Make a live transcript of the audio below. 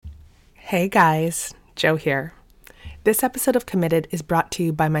Hey guys, Joe here. This episode of Committed is brought to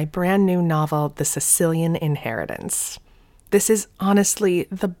you by my brand new novel, The Sicilian Inheritance. This is honestly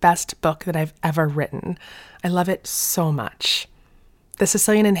the best book that I've ever written. I love it so much. The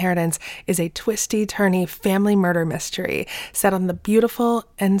Sicilian Inheritance is a twisty-turny family murder mystery set on the beautiful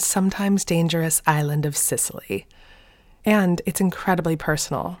and sometimes dangerous island of Sicily. And it's incredibly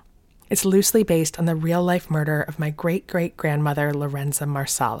personal. It's loosely based on the real-life murder of my great-great-grandmother, Lorenza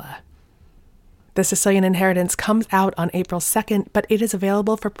Marsala. The Sicilian Inheritance comes out on April 2nd, but it is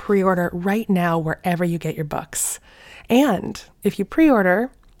available for pre-order right now wherever you get your books. And if you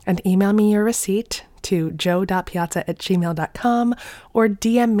pre-order and email me your receipt to joe.piazza@gmail.com or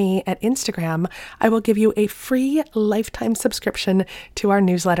DM me at Instagram, I will give you a free lifetime subscription to our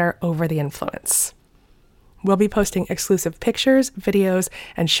newsletter, Over the Influence. We'll be posting exclusive pictures, videos,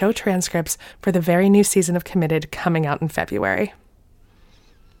 and show transcripts for the very new season of Committed coming out in February.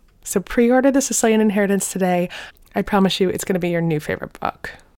 So pre-order The Sicilian Inheritance today. I promise you it's going to be your new favorite book.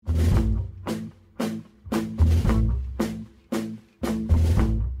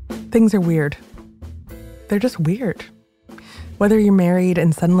 Things are weird. They're just weird. Whether you're married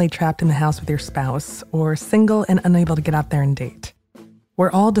and suddenly trapped in the house with your spouse, or single and unable to get out there and date,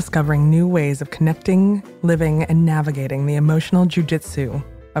 we're all discovering new ways of connecting, living, and navigating the emotional jujitsu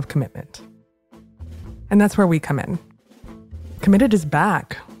of commitment. And that's where we come in. Committed is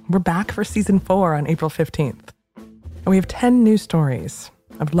back. We're back for season 4 on April 15th. And we have 10 new stories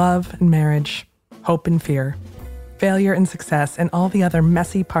of love and marriage, hope and fear, failure and success, and all the other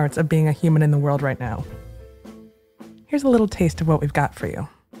messy parts of being a human in the world right now. Here's a little taste of what we've got for you.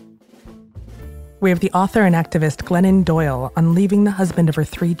 We have the author and activist Glennon Doyle on leaving the husband of her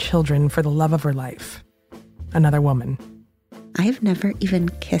 3 children for the love of her life, another woman. I've never even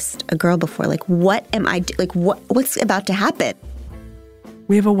kissed a girl before. What am I what's about to happen?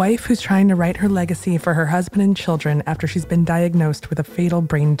 We have a wife who's trying to write her legacy for her husband and children after she's been diagnosed with a fatal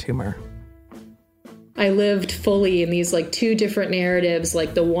brain tumor. I lived fully in these 2 different narratives,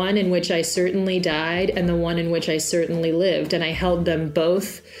 the one in which I certainly died and the one in which I certainly lived. And I held them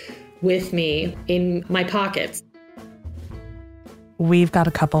both with me in my pockets. We've got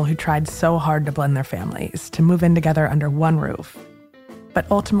a couple who tried so hard to blend their families, to move in together under one roof. But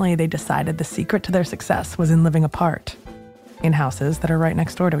ultimately, they decided the secret to their success was in living apart, in houses that are right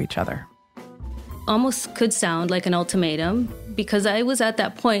next door to each other. Almost could sound like an ultimatum, because I was at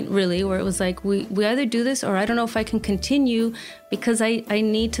that point, really, where it was we either do this or I don't know if I can continue, because I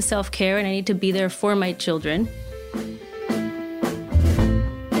need to self-care and I need to be there for my children.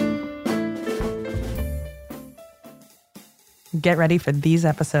 Get ready for these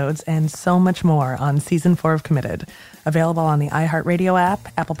episodes and so much more on Season 4 of Committed, available on the iHeartRadio app,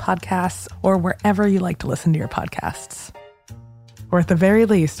 Apple Podcasts, or wherever you like to listen to your podcasts. Or at the very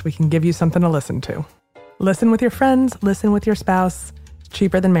least, we can give you something to listen to. Listen with your friends, listen with your spouse.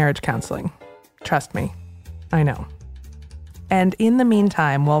 Cheaper than marriage counseling. Trust me, I know. And in the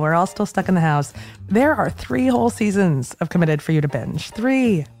meantime, while we're all still stuck in the house, there are 3 whole seasons of Committed for you to binge.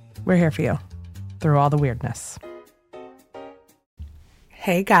 3! We're here for you, through all the weirdness.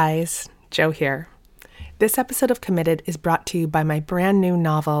 Hey guys, Joe here. This episode of Committed is brought to you by my brand new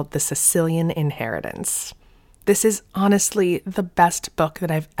novel, The Sicilian Inheritance. This is honestly the best book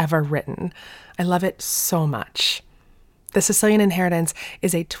that I've ever written. I love it so much. The Sicilian Inheritance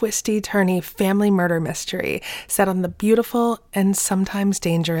is a twisty-turny family murder mystery set on the beautiful and sometimes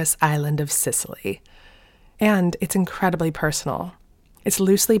dangerous island of Sicily. And it's incredibly personal. It's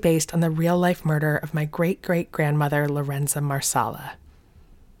loosely based on the real-life murder of my great-great-grandmother, Lorenza Marsala.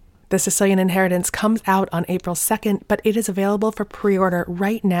 The Sicilian Inheritance comes out on April 2nd, but it is available for pre-order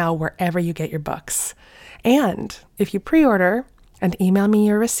right now wherever you get your books. And if you pre-order and email me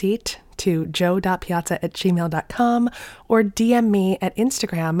your receipt to joe.piazza@gmail.com or DM me at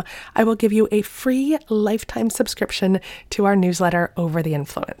Instagram, I will give you a free lifetime subscription to our newsletter, Over the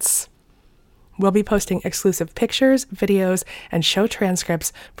Influence. We'll be posting exclusive pictures, videos, and show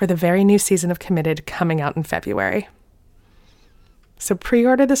transcripts for the very new season of Committed coming out in February. So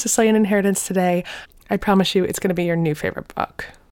pre-order The Sicilian Inheritance today. I promise you it's going to be your new favorite book.